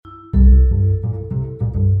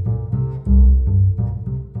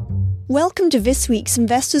Welcome to this week's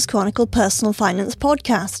Investors Chronicle Personal Finance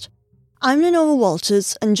podcast. I'm Lenora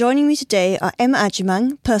Walters, and joining me today are Emma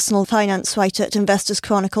Agyemang, personal finance writer at Investors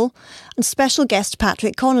Chronicle, and special guest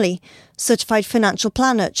Patrick Connolly, certified financial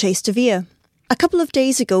planner at Chase de Vere. A couple of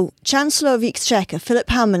days ago, Chancellor of the Exchequer Philip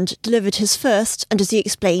Hammond delivered his first, and as he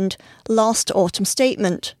explained, last autumn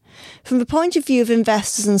statement. From the point of view of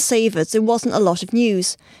investors and savers, there wasn't a lot of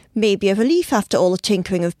news. Maybe a relief after all the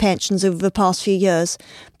tinkering of pensions over the past few years,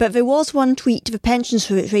 but there was one tweak to the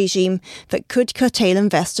pensions regime that could curtail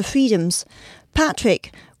investor freedoms.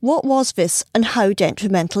 Patrick, what was this and how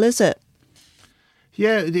detrimental is it?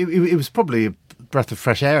 Yeah, it was probably a breath of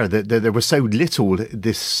fresh air that there was so little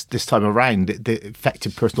this time around that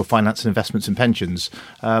affected personal finance and investments and pensions.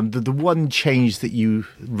 The one change that you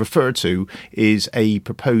refer to is a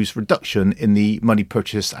proposed reduction in the money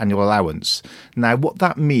purchase annual allowance. Now, what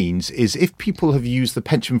that means is if people have used the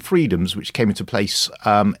pension freedoms, which came into place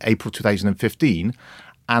April 2015,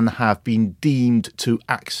 and have been deemed to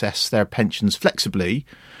access their pensions flexibly,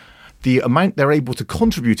 the amount they're able to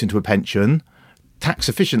contribute into a pension tax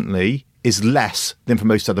efficiently is less than for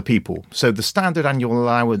most other people. So the standard annual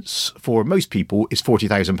allowance for most people is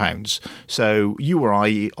 £40,000. So you or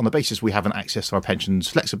I, on the basis we haven't accessed our pensions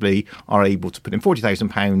flexibly, are able to put in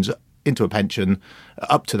 £40,000 into a pension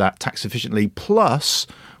up to that tax efficiently. Plus,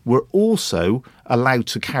 we're also allowed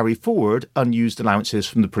to carry forward unused allowances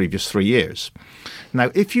from the previous 3 years.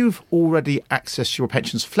 Now, if you've already accessed your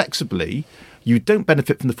pensions flexibly, you don't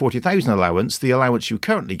benefit from the £40,000 allowance. The allowance you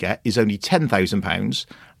currently get is only £10,000.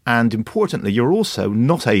 And importantly, you're also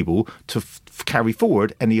not able to carry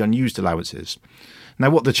forward any unused allowances. Now,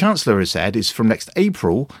 what the Chancellor has said is from next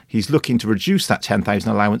April, he's looking to reduce that £10,000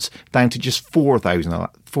 allowance down to just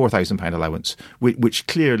 £4,000 allowance, which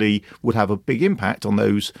clearly would have a big impact on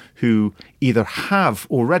those who either have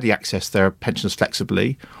already accessed their pensions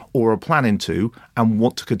flexibly or are planning to and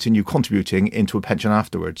want to continue contributing into a pension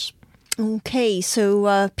afterwards. Okay,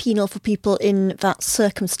 so penal for people in that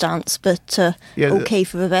circumstance, but okay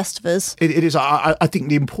for the rest of us. It is. I think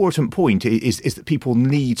the important point is that people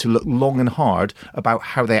need to look long and hard about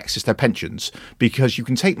how they access their pensions, because you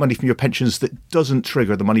can take money from your pensions that doesn't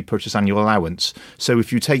trigger the money purchase annual allowance. So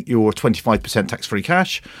if you take your 25% tax-free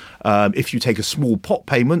cash, if you take a small pot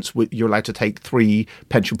payment, you're allowed to take 3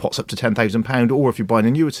 pension pots up to £10,000, or if you buy an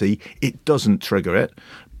annuity, it doesn't trigger it.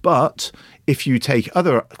 But if you take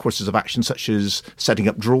other courses of action, such as setting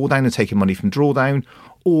up drawdown and taking money from drawdown,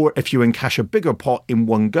 or if you encash a bigger pot in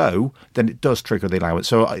one go, then it does trigger the allowance.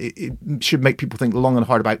 So it should make people think long and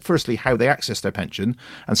hard about, firstly, how they access their pension,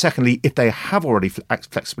 and secondly, if they have already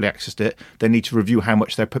flexibly accessed it, they need to review how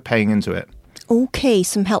much they're paying into it. Okay,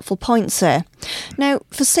 some helpful points there. Now,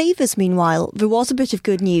 for savers, meanwhile, there was a bit of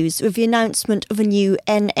good news with the announcement of a new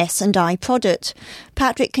NS&I product.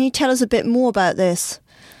 Patrick, can you tell us a bit more about this?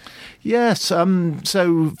 Yes,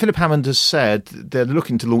 so Philip Hammond has said they're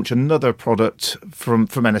looking to launch another product from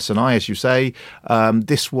NS&I, as you say.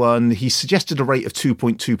 This one, he suggested a rate of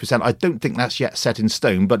 2.2%. I don't think that's yet set in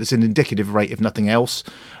stone, but it's an indicative rate if nothing else,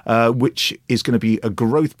 which is going to be a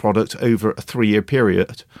growth product over a 3-year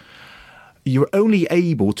period. You're only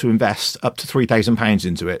able to invest up to £3,000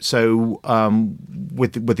 into it. So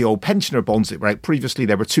with the old pensioner bonds that were out previously,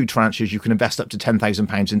 there were 2 tranches. You can invest up to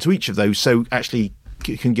 £10,000 into each of those. So actually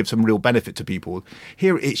can give some real benefit to people.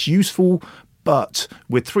 Here it's useful, but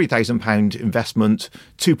with £3,000 investment,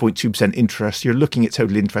 2.2% interest, you're looking at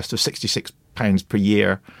total interest of £66 per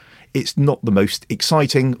year. It's not the most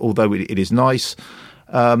exciting, although it is nice.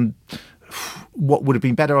 What would have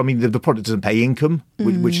been better? I mean, the product doesn't pay income,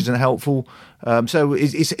 which isn't helpful. So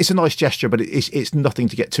it's a nice gesture, but it's nothing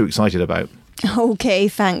to get too excited about. Okay,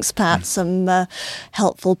 thanks, Pat. Some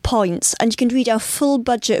helpful points. And you can read our full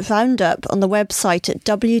budget roundup on the website at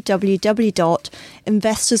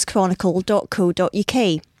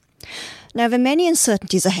www.investorschronicle.co.uk. Now, there are many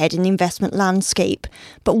uncertainties ahead in the investment landscape,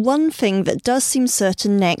 but one thing that does seem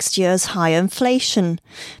certain next year is higher inflation.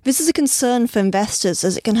 This is a concern for investors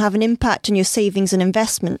as it can have an impact on your savings and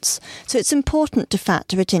investments, so it's important to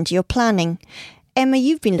factor it into your planning. Emma,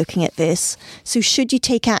 you've been looking at this, so should you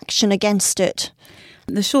take action against it?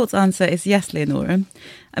 The short answer is yes, Leonora.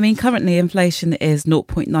 I mean, currently inflation is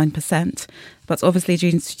 0.9%, but obviously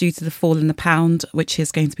due to the fall in the pound, which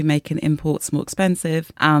is going to be making imports more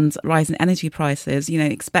expensive, and rising energy prices,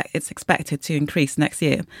 it's expected to increase next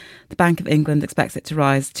year. The Bank of England expects it to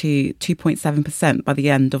rise to 2.7% by the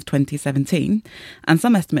end of 2017, and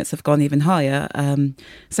some estimates have gone even higher.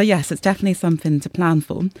 So yes, it's definitely something to plan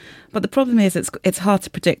for. But the problem is it's hard to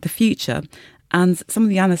predict the future. And some of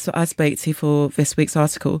the analysts I spoke to for this week's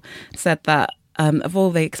article said that although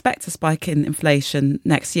they expect a spike in inflation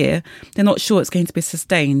next year, they're not sure it's going to be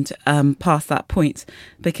sustained past that point,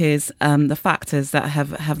 because the factors that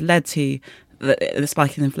have led to the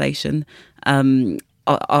spike in inflation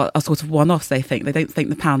are sort of one-offs, they think. They don't think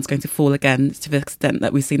the pound's going to fall again to the extent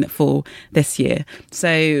that we've seen it fall this year.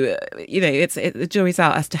 So, the jury's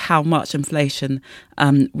out as to how much inflation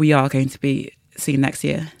we are going to be seeing next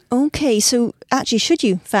year. Okay, so actually, should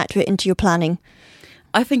you factor it into your planning?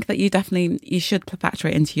 I think that you should factor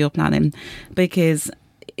it into your planning, because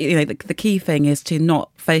the key thing is to not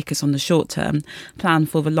focus on the short term, plan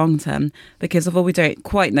for the long term, because although we don't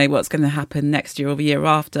quite know what's going to happen next year or the year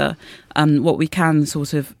after, what we can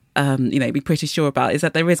sort of be pretty sure about is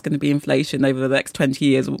that there is going to be inflation over the next 20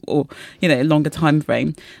 years or a longer time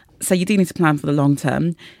frame. So you do need to plan for the long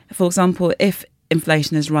term. For example, if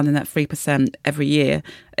inflation is running at 3% every year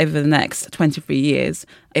over the next 23 years,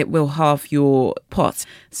 it will halve your pot.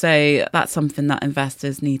 So that's something that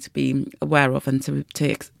investors need to be aware of, and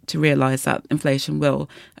to realise that inflation will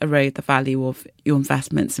erode the value of your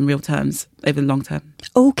investments in real terms over the long term.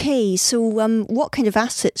 Okay, so what kind of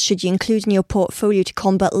assets should you include in your portfolio to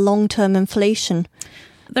combat long-term inflation?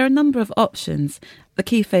 There are a number of options. The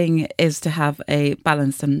key thing is to have a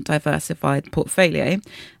balanced and diversified portfolio,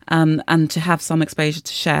 and to have some exposure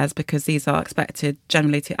to shares, because these are expected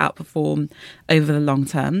generally to outperform over the long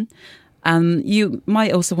term. You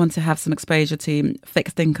might also want to have some exposure to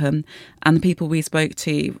fixed income, and the people we spoke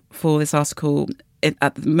to for this article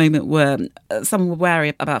at the moment some were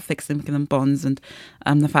wary about fixed income and bonds and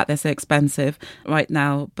the fact they're so expensive right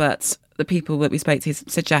now, but the people that we spoke to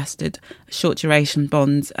suggested short duration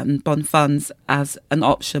bonds and bond funds as an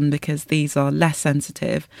option, because these are less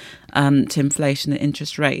sensitive to inflation and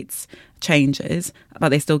interest rates changes, but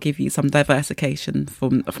they still give you some diversification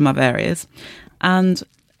from other areas. And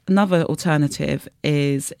another alternative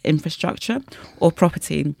is infrastructure or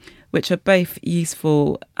property, which are both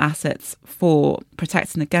useful assets for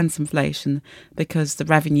protecting against inflation, because the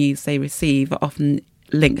revenues they receive are often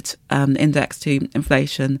linked, indexed to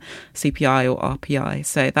inflation, CPI or RPI.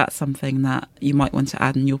 So that's something that you might want to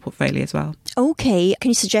add in your portfolio as well. Okay, can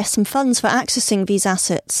you suggest some funds for accessing these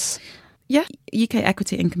assets? Yeah, UK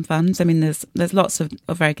equity income funds. I mean, there's lots of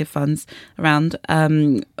very good funds around.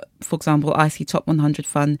 For example, IC Top 100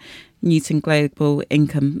 Fund, Newton Global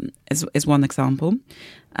Income is one example.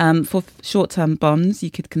 For short-term bonds,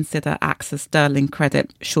 you could consider AXA Sterling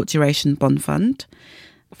Credit Short Duration Bond Fund.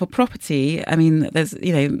 For property, I mean, there's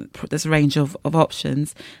a range of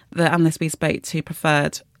options. The analyst we spoke to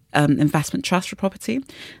preferred investment trust for property,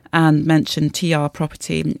 and mentioned TR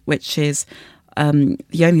Property, which is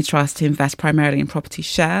the only trust to invest primarily in property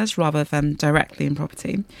shares rather than directly in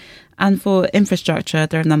property. And for infrastructure,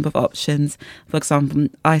 there are a number of options. For example,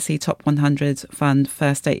 IC Top 100 Fund,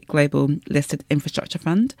 First State Global Listed Infrastructure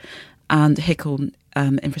Fund, and HICL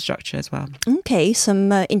Infrastructure as well. Okay,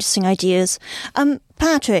 some interesting ideas.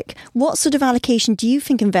 Patrick, what sort of allocation do you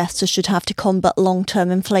think investors should have to combat long-term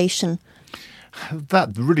inflation?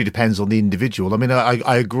 That really depends on the individual. I mean,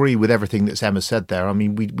 I agree with everything that's Emma said there. I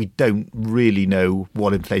mean, we don't really know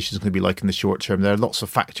what inflation is going to be like in the short term. There are lots of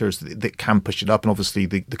factors that can push it up, and obviously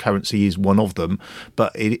the currency is one of them.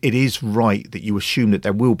 But it is right that you assume that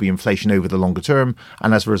there will be inflation over the longer term,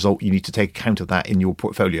 and as a result, you need to take account of that in your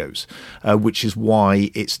portfolios, which is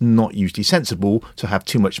why it's not usually sensible to have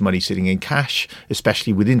too much money sitting in cash,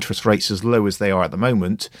 especially with interest rates as low as they are at the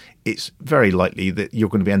moment. It's very likely that you're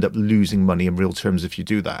going to end up losing money in real terms if you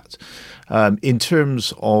do that. In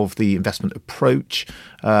terms of the investment approach,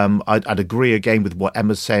 I'd agree again with what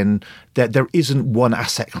Emma's saying, that there isn't one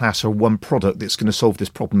asset class or one product that's going to solve this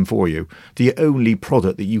problem for you. The only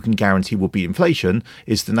product that you can guarantee will beat inflation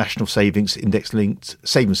is the National Savings Index-linked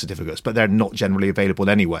savings certificates, but they're not generally available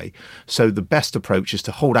anyway. So the best approach is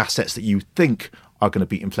to hold assets that you think are going to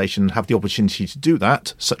beat inflation and have the opportunity to do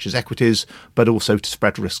that, such as equities, but also to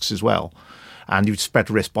spread risks as well. And you'd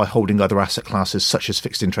spread risk by holding other asset classes, such as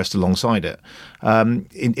fixed interest, alongside it.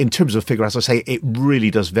 In terms of figure, as I say, it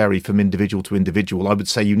really does vary from individual to individual. I would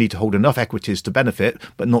say you need to hold enough equities to benefit,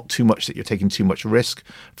 but not too much that you're taking too much risk.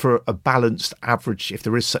 For a balanced average, if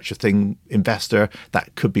there is such a thing, investor,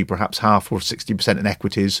 that could be perhaps half or 60% in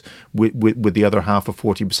equities, with the other half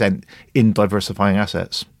or 40% in diversifying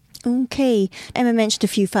assets. Okay. Emma mentioned a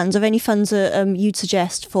few funds. Are there any funds you'd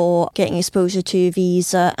suggest for getting exposure to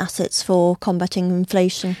these assets for combating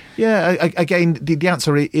inflation? Yeah, again, the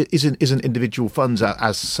answer isn't individual funds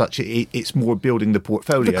as such. It's more building the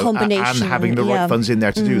portfolio and having the right funds in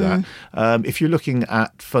there to do that. If you're looking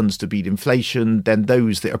at funds to beat inflation, then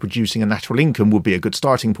those that are producing a natural income would be a good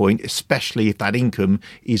starting point, especially if that income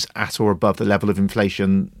is at or above the level of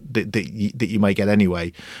inflation that you may get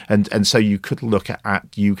anyway. And so you could look at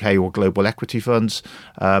UK or global equity funds.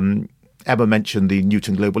 Emma mentioned the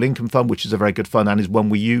Newton Global Income Fund, which is a very good fund and is one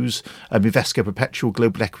we use. Invesco Perpetual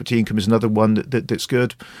Global Equity Income is another one that's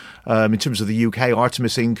good. In terms of the UK,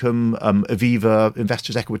 Artemis Income, Aviva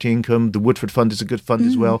Investors Equity Income, the Woodford Fund is a good fund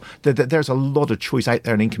as well. There's a lot of choice out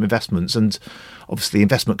there in income investments, and obviously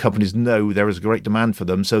investment companies know there is a great demand for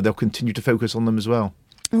them, so they'll continue to focus on them as well.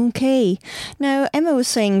 Okay. Now, Emma was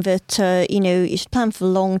saying that, you should plan for the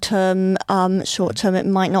long term. Short term, it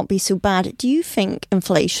might not be so bad. Do you think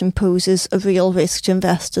inflation poses a real risk to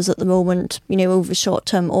investors at the moment, over short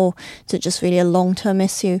term, or is it just really a long term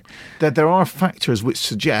issue? There are factors which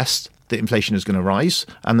suggest that inflation is going to rise.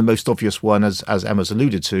 And the most obvious one, as Emma's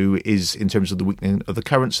alluded to, is in terms of the weakening of the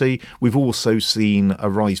currency. We've also seen a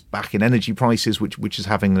rise back in energy prices, which is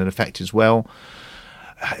having an effect as well.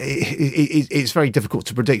 It's very difficult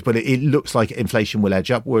to predict, but it looks like inflation will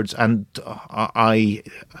edge upwards. And the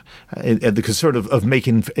concern of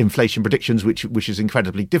making inflation predictions, which is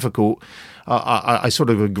incredibly difficult, I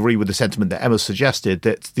sort of agree with the sentiment that Emma suggested,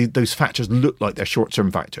 that those factors look like they're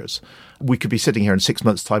short-term factors. We could be sitting here in 6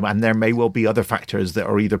 months' time, and there may well be other factors that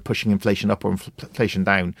are either pushing inflation up or inflation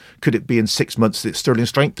down. Could it be in 6 months that sterling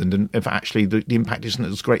strengthened, and if actually the impact isn't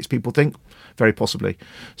as great as people think? Very possibly.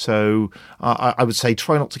 So I would say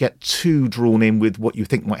try not to get too drawn in with what you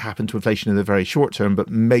think might happen to inflation in the very short term, but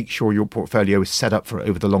make sure your portfolio is set up for it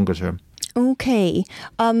over the longer term. Okay.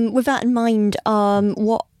 With that in mind,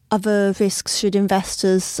 what other risks should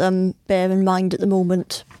investors bear in mind at the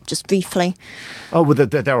moment, just briefly? Oh, well,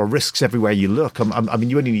 there are risks everywhere you look. I mean,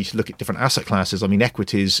 you only need to look at different asset classes. I mean,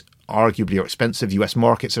 equities arguably are expensive. US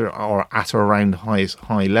markets are at or around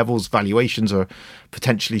high levels. Valuations are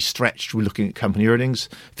potentially stretched. We're looking at company earnings.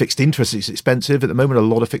 Fixed interest is expensive. At the moment, a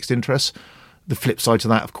lot of fixed interest. The flip side to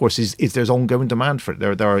that, of course, is there's ongoing demand for it.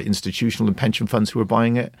 There are institutional and pension funds who are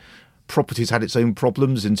buying it. Property's had its own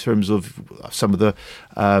problems in terms of some of the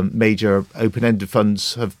major open-ended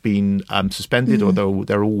funds have been suspended, although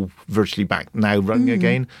they're all virtually back now running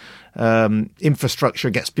again. Infrastructure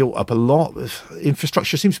gets built up a lot.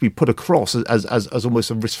 Infrastructure seems to be put across as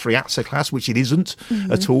almost a risk-free asset class, which it isn't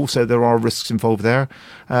at all. So there are risks involved there.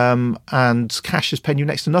 And cash is paying you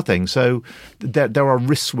next to nothing. So there are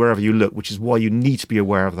risks wherever you look, which is why you need to be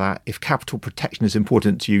aware of that. If capital protection is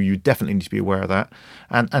important to you, you definitely need to be aware of that.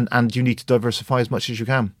 And you need to diversify as much as you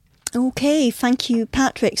can. Okay, thank you,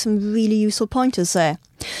 Patrick. Some really useful pointers there.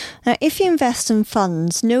 Now, if you invest in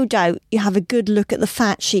funds, no doubt you have a good look at the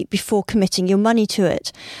fact sheet before committing your money to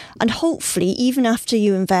it. And hopefully, even after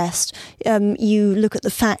you invest, you look at the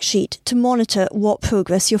fact sheet to monitor what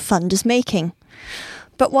progress your fund is making.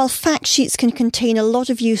 But while fact sheets can contain a lot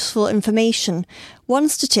of useful information, one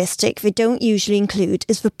statistic they don't usually include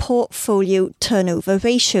is the portfolio turnover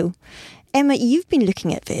ratio. Emma, you've been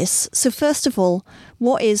looking at this. So first of all,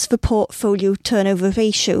 what is the portfolio turnover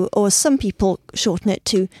ratio, or as some people shorten it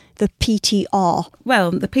to, the PTR?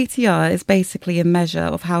 Well, the PTR is basically a measure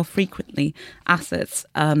of how frequently assets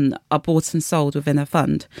are bought and sold within a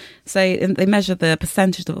fund. So they measure the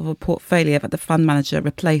percentage of a portfolio that the fund manager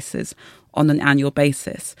replaces on an annual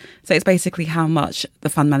basis. So it's basically how much the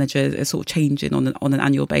fund manager is sort of changing on an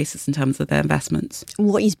annual basis in terms of their investments.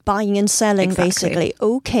 What he's buying and selling, basically.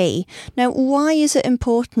 Okay. Now, why is it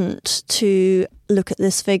important to look at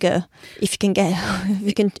this figure if you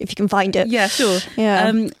can find it? Yeah, sure. Yeah.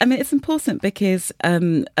 I mean, it's important because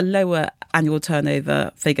a lower annual turnover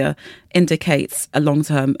figure indicates a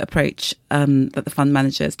long-term approach that the fund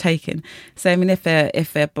manager is taking. So, I mean, if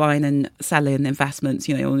they're buying and selling investments,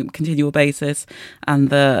 on a continual basis, and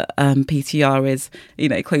the PTR is,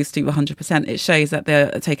 close to 100%, it shows that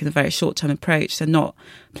they're taking a very short-term approach. They're not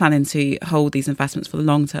planning to hold these investments for the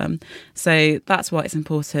long term. So that's why it's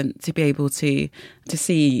important to be able to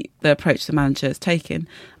see the approach the manager is taking.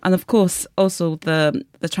 And of course, also the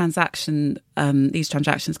transaction, these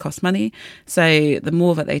transactions cost money. So the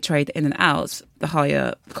more that they trade in and out, the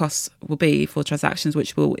higher the costs will be for transactions,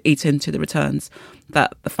 which will eat into the returns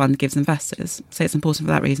that the fund gives investors. So it's important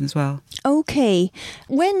for that reason as well. Okay.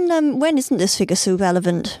 When isn't this figure so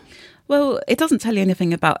relevant? Well, it doesn't tell you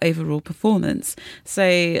anything about overall performance.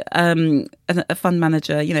 So a fund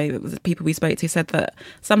manager, the people we spoke to said that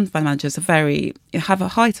some fund managers have a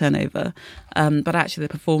high turnover, but actually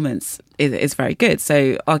the performance is very good.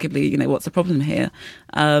 So arguably, what's the problem here?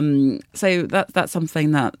 So that's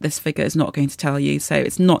something that this figure is not going to tell you. So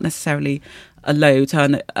it's not necessarily a low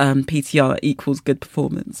PTR equals good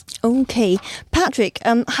performance. Okay. Patrick,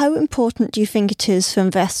 how important do you think it is for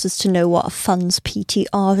investors to know what a fund's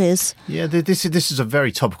PTR is? Yeah, this is a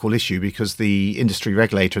very topical issue because the industry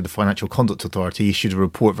regulator, the Financial Conduct Authority, issued a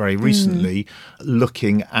report very recently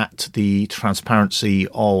looking at the transparency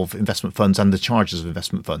of investment funds and the charges of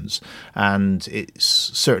investment funds. And it's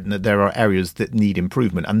certain that there are areas that need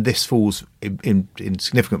improvement. And this falls in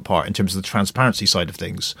significant part in terms of the transparency side of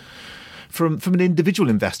things. From an individual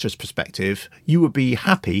investor's perspective, you would be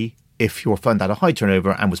happy if your fund had a high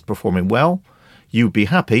turnover and was performing well. You would be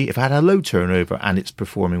happy if it had a low turnover and it's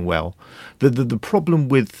performing well. The problem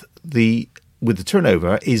with the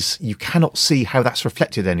turnover is you cannot see how that's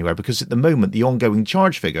reflected anywhere, because at the moment the ongoing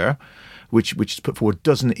charge figure, which is put forward,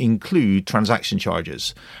 doesn't include transaction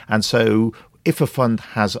charges. And so if a fund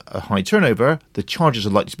has a high turnover, the charges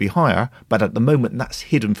are likely to be higher, but at the moment that's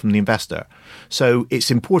hidden from the investor. So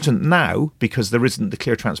it's important now, because there isn't the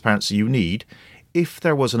clear transparency you need. If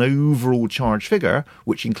there was an overall charge figure,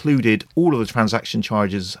 which included all of the transaction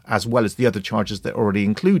charges as well as the other charges that are already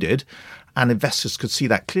included, and investors could see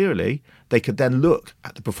that clearly, they could then look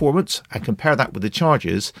at the performance and compare that with the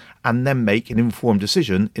charges and then make an informed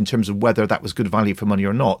decision in terms of whether that was good value for money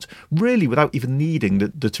or not, really without even needing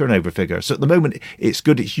the turnover figure. So at the moment, it's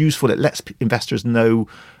good, it's useful, it lets investors know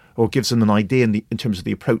or gives them an idea in terms of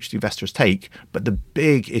the approach the investors take. But the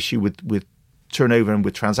big issue with turnover and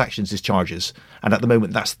with transactions is charges, and at the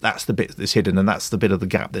moment that's the bit that's hidden, and that's the bit of the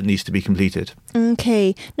gap that needs to be completed.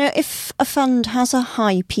 Okay. Now, if a fund has a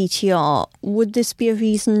high PTR, would this be a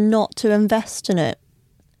reason not to invest in it?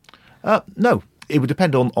 No, it would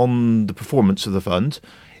depend on the performance of the fund.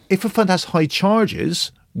 If a fund has high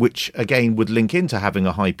charges, which again would link into having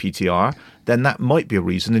a high PTR, then that might be a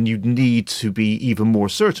reason, and you'd need to be even more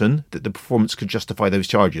certain that the performance could justify those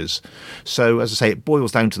charges. So, as I say, it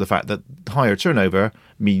boils down to the fact that higher turnover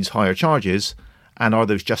means higher charges, and are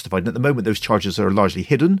those justified? And at the moment, those charges are largely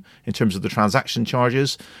hidden in terms of the transaction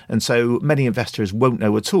charges, and so many investors won't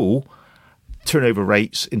know at all turnover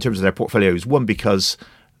rates in terms of their portfolios. One, because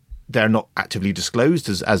they're not actively disclosed,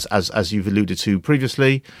 as you've alluded to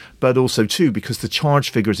previously, but also two, because the charge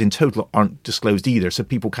figures in total aren't disclosed either, so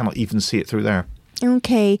people cannot even see it through there.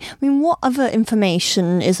 Okay. I mean, what other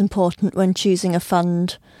information is important when choosing a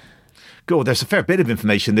fund? God, there's a fair bit of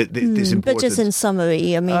information that's important. But just in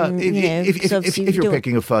summary, I mean, if you're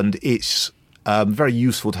picking a fund, it's very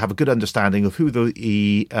useful to have a good understanding of who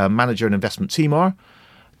the manager and investment team are,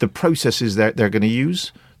 the processes they're going to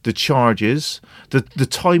use, the charges, the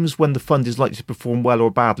times when the fund is likely to perform well or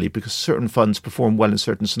badly, because certain funds perform well in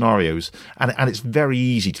certain scenarios. And it's very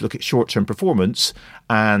easy to look at short-term performance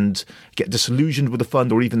and get disillusioned with a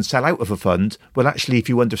fund or even sell out of a fund. Well, actually, if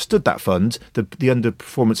you understood that fund, the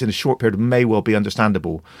underperformance in a short period may well be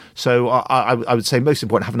understandable. So I would say most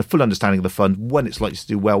important, having a full understanding of the fund, when it's likely to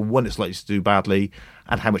do well, when it's likely to do badly,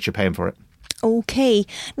 and how much you're paying for it. Okay.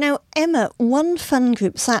 Now, Emma, one fund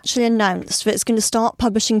group's actually announced that it's going to start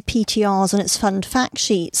publishing PTRs on its fund fact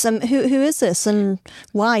sheets. Who is this and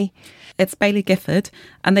why? It's Baillie Gifford,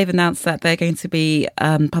 and they've announced that they're going to be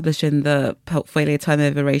publishing the portfolio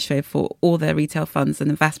turnover ratio for all their retail funds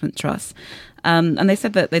and investment trusts. And they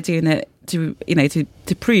said that they're doing it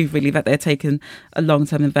to prove really that they're taking a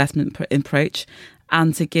long-term investment approach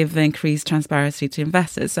and to give increased transparency to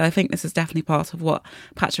investors. So I think this is definitely part of what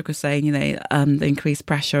Patrick was saying, the increased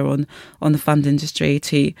pressure on the fund industry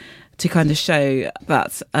to kind of show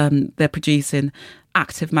that they're producing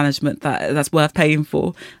active management that's worth paying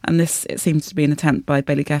for. And this, it seems to be an attempt by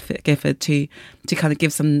Baillie Gifford to kind of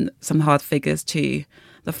give some hard figures to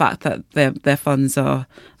the fact that their funds are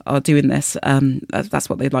doing this. That's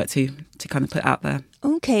what they'd like to kind of put out there.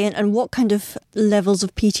 Okay, and what kind of levels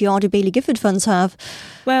of PTR do Baillie Gifford funds have?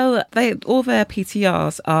 Well, all their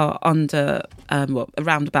PTRs are under,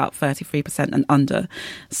 around about 33% and under.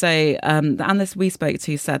 So the analyst we spoke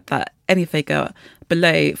to said that any figure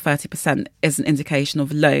below 30% is an indication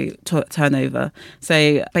of low turnover.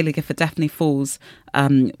 So Baillie Gifford definitely falls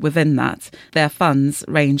within that. Their funds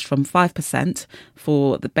range from 5%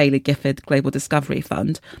 for the Baillie Gifford Global Discovery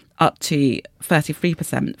Fund up to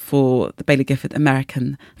 33% for the Baillie Gifford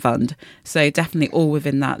American Fund. So definitely all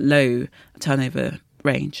within that low turnover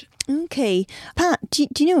range. Okay. Pat, do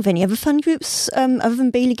you know of any other fund groups other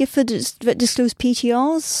than Baillie Gifford that disclose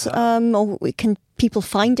PTRs? Or can people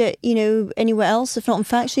find it, anywhere else, if not on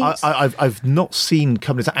fact sheets? I've not seen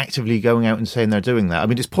companies actively going out and saying they're doing that. I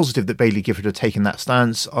mean, it's positive that Baillie Gifford are taking that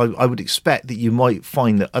stance. I would expect that you might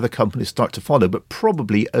find that other companies start to follow, but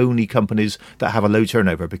probably only companies that have a low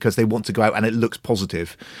turnover because they want to go out and it looks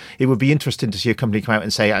positive. It would be interesting to see a company come out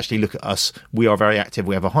and say, actually, look at us, we are very active,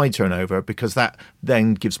 we have a high turnover, because that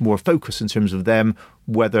then gives more focus in terms of them,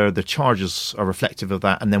 whether the charges are reflective of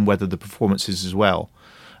that, and then whether the performance is as well.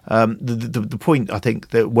 The point, I think,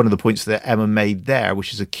 that one of the points that Emma made there,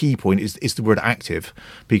 which is a key point, is the word active,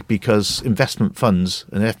 because investment funds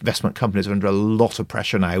and investment companies are under a lot of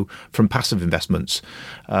pressure now from passive investments,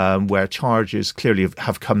 where charges clearly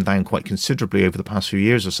have come down quite considerably over the past few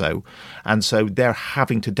years or so. And so they're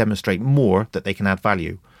having to demonstrate more that they can add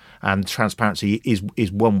value. And transparency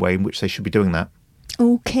is one way in which they should be doing that.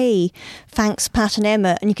 OK, thanks Pat and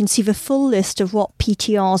Emma, and you can see the full list of what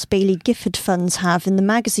PTR's Baillie Gifford funds have in the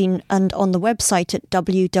magazine and on the website at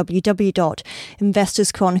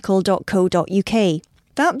www.investorschronicle.co.uk.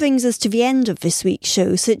 That brings us to the end of this week's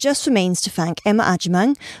show, so it just remains to thank Emma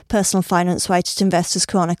Agyemang, personal finance writer at Investors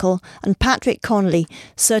Chronicle, and Patrick Connolly,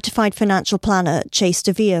 certified financial planner at Chase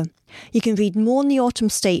de Vere. You can read more on the autumn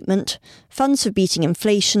statement, funds for beating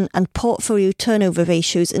inflation and portfolio turnover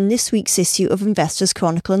ratios in this week's issue of Investors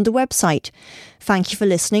Chronicle on the website. Thank you for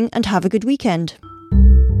listening and have a good weekend.